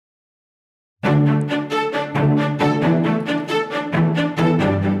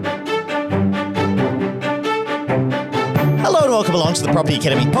welcome along to the Property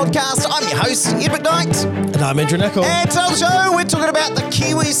Academy podcast. I'm your host, Ed McKnight. And I'm Andrew Nicol. And today's on the show, we're talking about the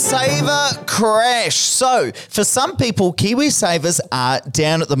KiwiSaver crash. So, for some people, KiwiSavers are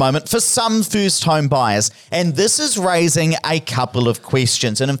down at the moment for some first home buyers. And this is raising a couple of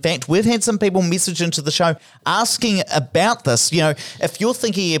questions. And in fact, we've had some people message into the show asking about this. You know, if you're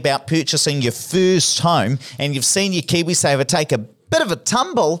thinking about purchasing your first home and you've seen your KiwiSaver take a bit of a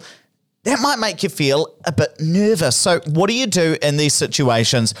tumble, that might make you feel a bit nervous. So what do you do in these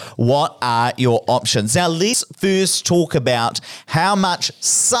situations? What are your options? Now, let's first talk about how much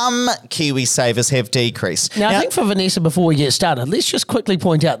some KiwiSavers have decreased. Now, I think for Vanessa, before we get started, let's just quickly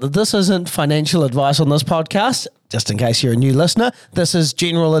point out that this isn't financial advice on this podcast. Just in case you're a new listener, this is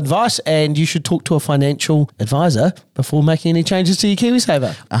general advice and you should talk to a financial advisor before making any changes to your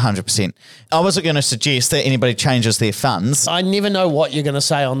KiwiSaver. 100%. I wasn't going to suggest that anybody changes their funds. I never know what you're going to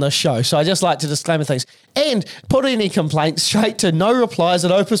say on this show, so I just like to disclaimer things. And put any complaints straight to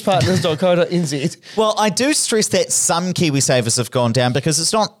noreplies@opuspartners.co.nz. Well, I do stress that some KiwiSavers have gone down because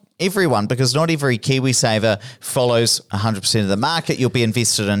it's not everyone, because not every KiwiSaver follows 100% of the market. You'll be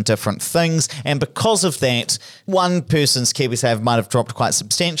invested in different things. And because of that, one person's KiwiSaver might have dropped quite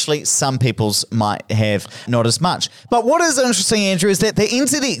substantially. Some people's might have not as much. But what is interesting, Andrew, is that the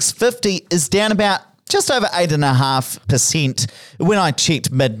NZX 50 is down about just over 8.5% when I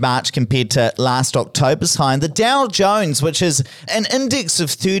checked mid-March compared to last October's high. And the Dow Jones, which is an index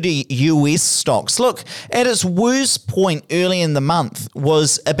of 30 US stocks, look, at its worst point early in the month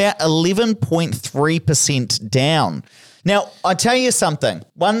was about 11.3% down. Now, I tell you something,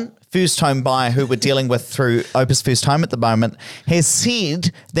 one first home buyer who we're dealing with through Opus First Home at the moment has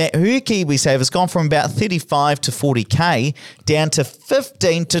said that her KiwiSaver's gone from about 35 to 40K down to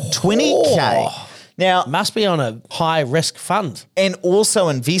 15 to 20K. Oh. Now, Must be on a high risk fund. And also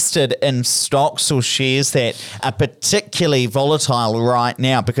invested in stocks or shares that are particularly volatile right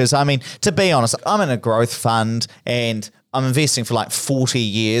now because, I mean, to be honest, I'm in a growth fund and I'm investing for like 40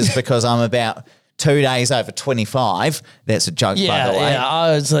 years because I'm about 2 days over 25. That's a joke, by the way. Yeah,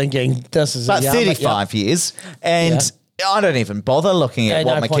 I was thinking this is But 35 years. And I don't even bother looking at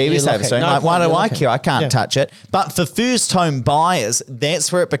what my KiwiSaver's doing. Like, why do I care? I can't touch it. But for first home buyers,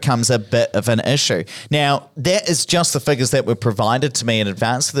 that's where it becomes a bit of an issue. Now, that is just the figures that were provided to me in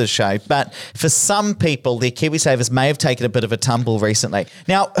advance of the show. But for some people, their KiwiSavers may have taken a bit of a tumble recently.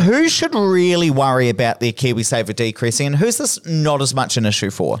 Now, who should really worry about their KiwiSaver decreasing and who's this not as much an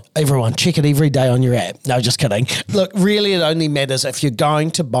issue for? Everyone, check it every day on your app. No, just kidding. Look, really it only matters if you're going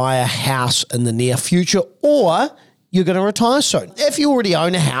to buy a house in the near future or you're going to retire soon. If you already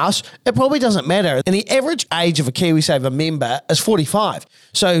own a house, it probably doesn't matter. And the average age of a KiwiSaver member is 45.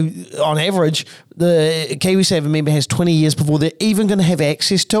 So on average, the KiwiSaver member has 20 years before they're even going to have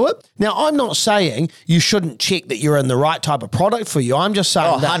access to it. Now, I'm not saying you shouldn't check that you're in the right type of product for you. I'm just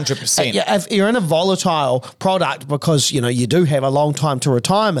saying 100%. If you're in a volatile product because, you know, you do have a long time to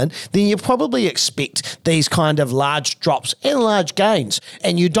retirement, then you probably expect these kind of large drops and large gains.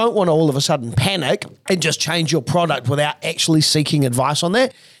 And you don't want to all of a sudden panic and just change your product without actually seeking advice on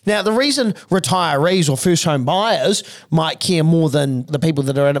that. Now, the reason retirees or first home buyers might care more than the people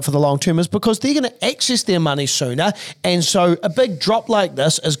that are in it for the long term is because they're going to access their money sooner. And so a big drop like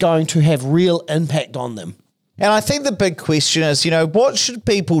this is going to have real impact on them. And I think the big question is, you know, what should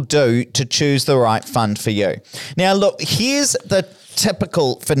people do to choose the right fund for you? Now, look, here's the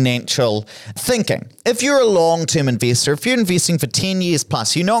typical financial thinking. If you're a long-term investor, if you're investing for 10 years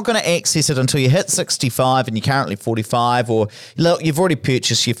plus, you're not going to access it until you hit 65 and you're currently 45, or look, you've already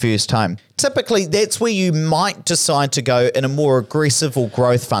purchased your first home. Typically, that's where you might decide to go in a more aggressive or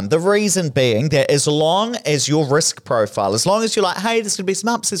growth fund. The reason being that as long as your risk profile, as long as you're like, hey, there's going to be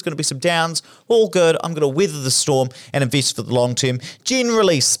some ups, there's going to be some downs, all good, I'm going to weather the storm and invest for the long term,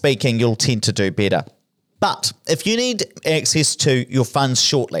 generally speaking, you'll tend to do better. But if you need access to your funds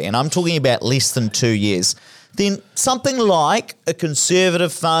shortly, and I'm talking about less than 2 years, then something like a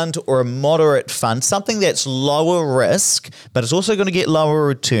conservative fund or a moderate fund, something that's lower risk, but it's also going to get lower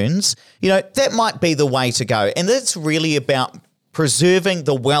returns, you know, that might be the way to go. And that's really about preserving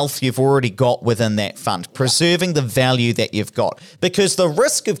the wealth you've already got within that fund, preserving the value that you've got. Because the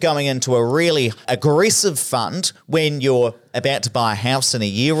risk of going into a really aggressive fund when you're about to buy a house in a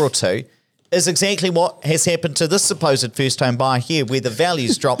year or two is exactly what has happened to this supposed first home buyer here, where the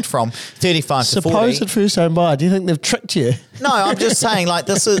value's dropped from 35 to 40. Supposed first home buyer. Do you think they've tricked you? No, I'm just saying, like,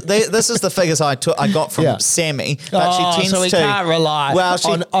 this is the figures I got from Sammy. But she tends so we can't rely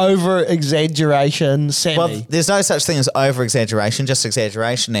on over-exaggeration, Sammy. Well, there's no such thing as over-exaggeration, just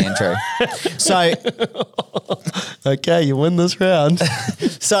exaggeration, Andrew. So... Okay, you win this round.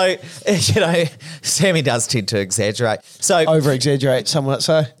 So, Sammy does tend to exaggerate. So over-exaggerate, some might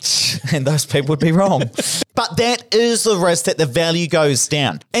say. And those people would be wrong. But that is the risk that the value goes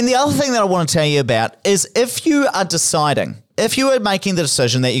down. And the other thing that I want to tell you about is if you are making the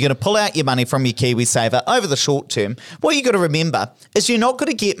decision that you're going to pull out your money from your KiwiSaver over the short term, what you've got to remember is you're not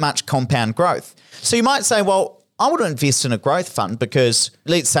going to get much compound growth. So you might say, well, I want to invest in a growth fund because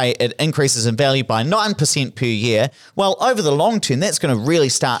let's say it increases in value by 9% per year. Well, over the long term, that's going to really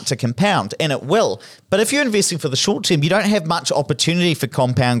start to compound, and it will. But if you're investing for the short term, you don't have much opportunity for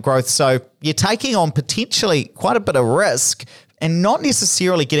compound growth. So you're taking on potentially quite a bit of risk and not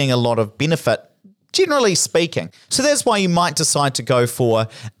necessarily getting a lot of benefit, generally speaking. So that's why you might decide to go for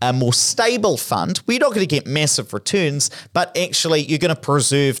a more stable fund where you're not going to get massive returns, but actually you're going to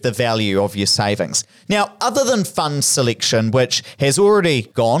preserve the value of your savings. Now, other than fund selection, which has already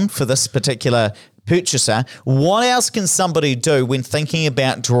gone for this particular purchaser, what else can somebody do when thinking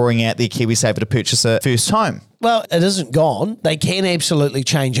about drawing out their KiwiSaver to purchase a first home? Well, it isn't gone. They can absolutely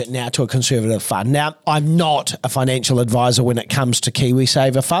change it now to a conservative fund. Now, I'm not a financial advisor when it comes to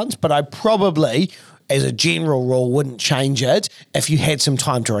KiwiSaver funds, but I probably, as a general rule, wouldn't change it if you had some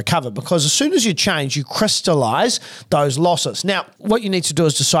time to recover, because as soon as you change, you crystallize those losses. Now, what you need to do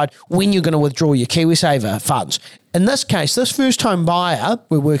is decide when you're going to withdraw your KiwiSaver funds. In this case, this first home buyer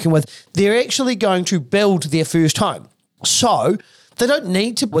we're working with, they're actually going to build their first home. So they don't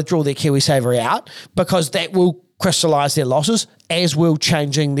need to withdraw their KiwiSaver out because that will crystallize their losses, as will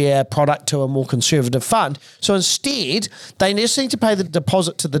changing their product to a more conservative fund. So instead, they just need to pay the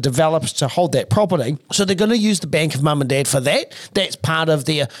deposit to the developers to hold that property. So they're going to use the bank of mum and dad for that. That's part of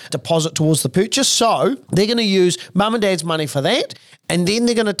their deposit towards the purchase. So they're going to use mum and dad's money for that. And then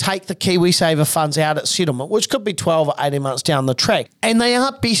they're going to take the KiwiSaver funds out at settlement, which could be 12 or 18 months down the track. And they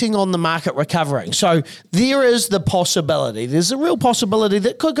are betting on the market recovering. So there is the possibility. There's a real possibility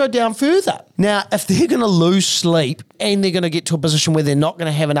that could go down further. Now, if they're going to lose sleep and they're going to get to a position where they're not going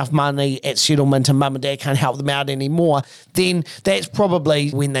to have enough money at settlement and mum and dad can't help them out anymore, then that's probably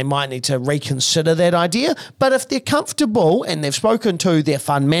when they might need to reconsider that idea. But if they're comfortable and they've spoken to their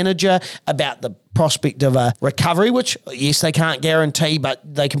fund manager about the prospect of a recovery, which, yes, they can't guarantee, but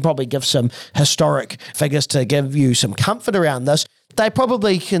they can probably give some historic figures to give you some comfort around this, they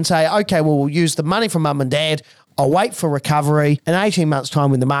probably can say, okay, well, we'll use the money from mum and dad. I'll wait for recovery. In 18 months'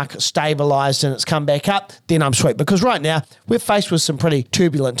 time, when the market's stabilised and it's come back up, then I'm sweet. Because right now, we're faced with some pretty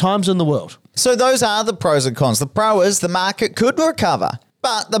turbulent times in the world. So those are the pros and cons. The pro is the market could recover,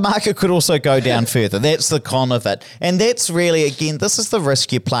 but the market could also go down further. That's the con of it. And that's really, again, this is the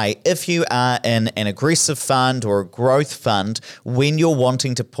risk you play if you are in an aggressive fund or a growth fund when you're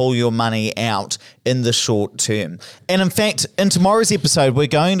wanting to pull your money out in the short term. And in fact, in tomorrow's episode, we're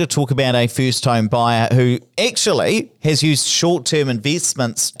going to talk about a first home buyer who actually has used short-term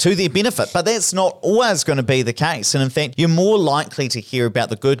investments to their benefit, but that's not always going to be the case. And in fact, you're more likely to hear about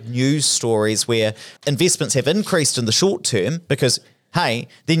the good news stories where investments have increased in the short term because hey,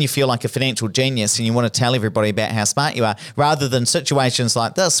 then you feel like a financial genius and you want to tell everybody about how smart you are, rather than situations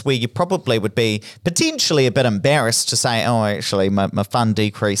like this where you probably would be potentially a bit embarrassed to say, oh, actually, my fund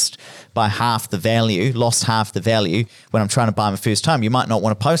decreased by half the value, lost half the value when I'm trying to buy my first home. You might not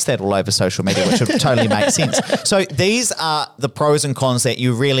want to post that all over social media, which would totally make sense. So these are the pros and cons that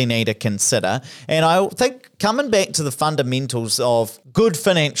you really need to consider. And I think coming back to the fundamentals of good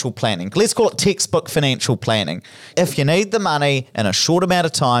financial planning, let's call it textbook financial planning. If you need the money in a short amount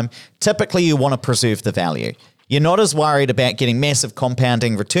of time, typically you want to preserve the value. You're not as worried about getting massive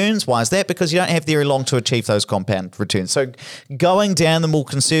compounding returns. Why is that? Because you don't have very long to achieve those compound returns. So going down the more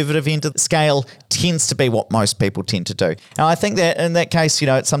conservative end of the scale tends to be what most people tend to do. Now, I think that in that case,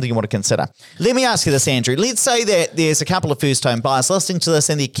 it's something you want to consider. Let me ask you this, Andrew. Let's say that there's a couple of first-home buyers listening to this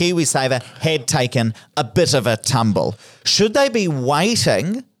and their KiwiSaver had taken a bit of a tumble. Should they be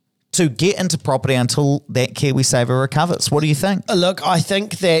waiting to get into property until that KiwiSaver recovers? What do you think? Look, I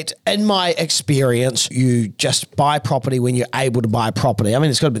think that in my experience, you just buy property when you're able to buy property. I mean,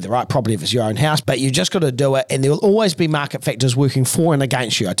 it's got to be the right property if it's your own house, but you just got to do it, and there will always be market factors working for and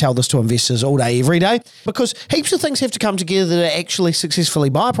against you. I tell this to investors all day, every day, because heaps of things have to come together to actually successfully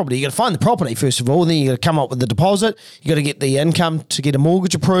buy a property. You got to find the property, first of all, and then you got to come up with the deposit. You got to get the income to get a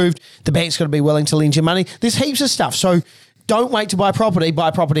mortgage approved. The bank's got to be willing to lend you money. There's heaps of stuff. So don't wait to buy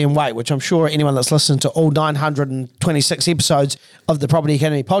property and wait, which I'm sure anyone that's listened to all 926 episodes of the Property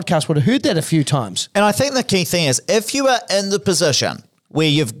Academy podcast would have heard that a few times. And I think the key thing is, if you are in the position where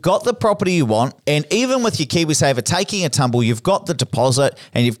you've got the property you want, and even with your KiwiSaver taking a tumble, you've got the deposit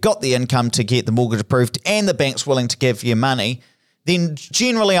and you've got the income to get the mortgage approved and the bank's willing to give you money, then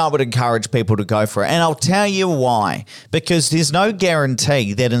generally I would encourage people to go for it. And I'll tell you why. Because there's no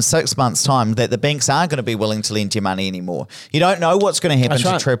guarantee that in 6 months' time that the banks are going to be willing to lend you money anymore. You don't know what's going to happen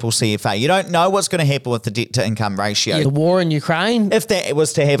to triple CFA. You don't know what's going to happen with the debt-to-income ratio. The war in Ukraine. If that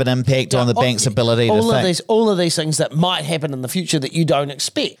was to have an impact on the bank's ability to think. All of these things that might happen in the future that you don't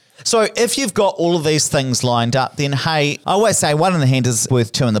expect. So if you've got all of these things lined up, then hey, I always say one in the hand is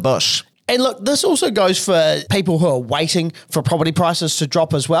worth two in the bush. And look, this also goes for people who are waiting for property prices to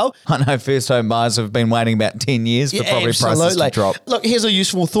drop as well. I know first home buyers have been waiting about 10 years for property prices to drop. Look, here's a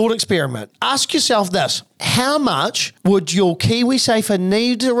useful thought experiment. Ask yourself this. How much would your KiwiSaver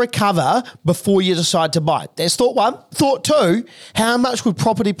need to recover before you decide to buy? That's thought one. Thought two, how much would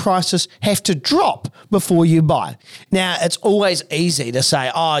property prices have to drop before you buy? Now, it's always easy to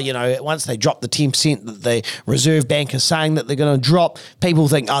say, once they drop the 10% that the Reserve Bank is saying that they're going to drop, people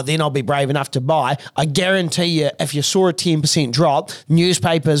think, then I'll be brave enough to buy. I guarantee you, if you saw a 10% drop,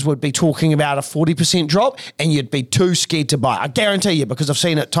 newspapers would be talking about a 40% drop and you'd be too scared to buy. I guarantee you, because I've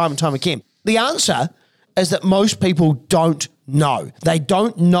seen it time and time again. The answer is that most people don't know. They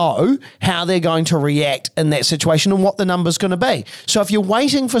don't know how they're going to react in that situation and what the number's going to be. So if you're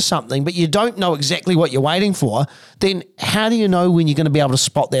waiting for something, but you don't know exactly what you're waiting for, then how do you know when you're going to be able to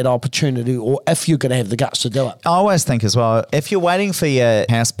spot that opportunity or if you're going to have the guts to do it? I always think as well, if you're waiting for your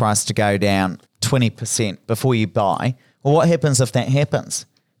house price to go down 20% before you buy, well, what happens if that happens?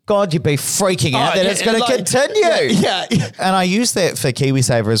 God, you'd be freaking out that it's going to continue. Yeah. And I use that for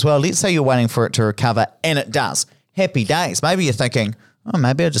KiwiSaver as well. Let's say you're waiting for it to recover and it does. Happy days. Maybe you're thinking,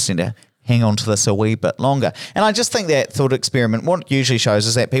 maybe I just need to hang on to this a wee bit longer. And I just think that thought experiment, what it usually shows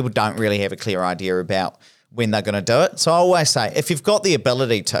is that people don't really have a clear idea about when they're going to do it. So I always say, if you've got the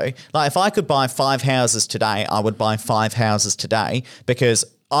ability to, like if I could buy 5 houses today, I would buy 5 houses today, because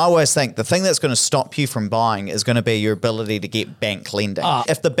I always think the thing that's going to stop you from buying is going to be your ability to get bank lending.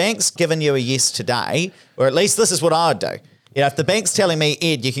 If the bank's given you a yes today, or at least this is what I would do. If the bank's telling me,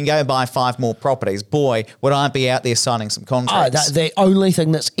 Ed, you can go buy 5 more properties, boy, would I be out there signing some contracts. The only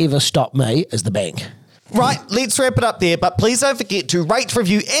thing that's ever stopped me is the bank. Right, let's wrap it up there. But please don't forget to rate,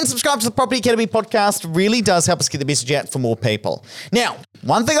 review, and subscribe to the Property Academy podcast. It really does help us get the message out for more people. Now,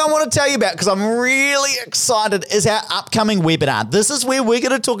 one thing I want to tell you about, because I'm really excited, is our upcoming webinar. This is where we're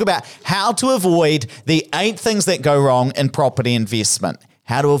going to talk about how to avoid the 8 things that go wrong in property investment,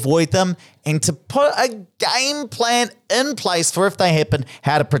 how to avoid them, and to put a game plan in place for if they happen,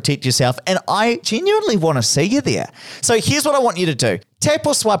 how to protect yourself. And I genuinely want to see you there. So here's what I want you to do. Tap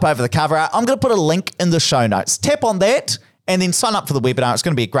or swipe over the cover art. I'm going to put a link in the show notes. Tap on that and then sign up for the webinar. It's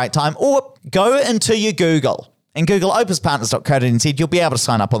going to be a great time. Or go into your Google and Google opuspartners.co.nz. You'll be able to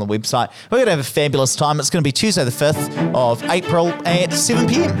sign up on the website. We're going to have a fabulous time. It's going to be Tuesday the 5th of April at 7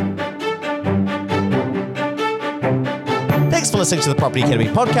 p.m. Thanks for listening to the Property Academy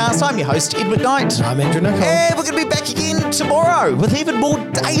podcast. I'm your host, Ed McKnight. I'm Andrew Nicol. And we're going to be back again tomorrow with even more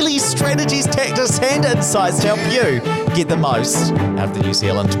daily strategies, tactics, and insights to help you get the most out of the New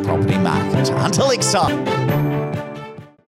Zealand property market. Until next time.